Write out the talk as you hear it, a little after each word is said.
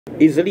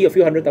Easily a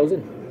few hundred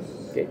thousand.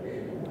 Okay.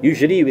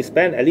 Usually we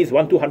spend at least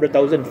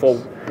 200,000 for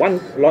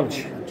one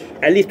launch.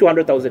 At least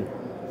 200,000.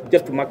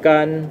 Just to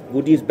makan,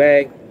 goodies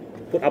bag,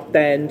 put up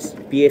tents,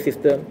 PA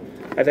system.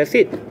 As I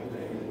said,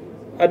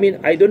 I mean,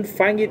 I don't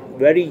find it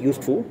very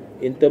useful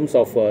in terms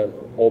of,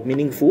 or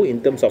meaningful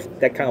in terms of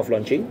that kind of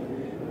launching,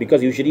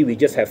 because usually we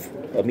just have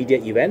a media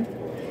event.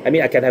 I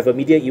mean, I can have a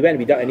media event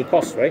without any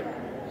cost, right?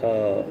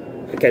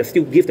 I can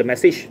still give the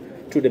message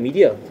through the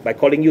media by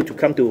calling you to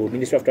come to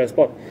Ministry of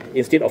Transport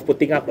instead of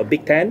putting up a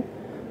big tent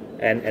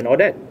and all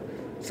that.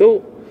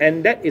 So,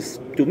 and that is,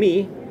 to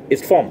me,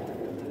 is form,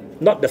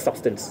 not the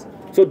substance.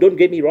 So don't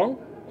get me wrong,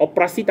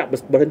 operasi tak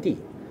berhenti.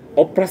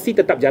 Operasi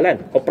tetap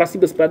jalan.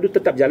 Operasi bersepadu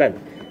tetap jalan.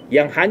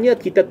 Yang hanya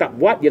kita tak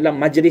buat ialah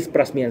majlis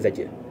perasmian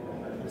saja.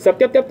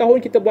 Setiap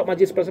tahun kita buat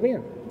majlis perasmian.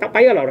 Tak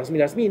payahlah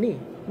rasmi-rasmi ni.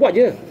 Buat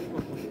je.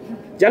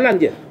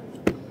 Jalan je.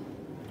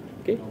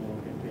 Okay?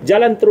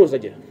 Jalan terus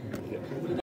saja.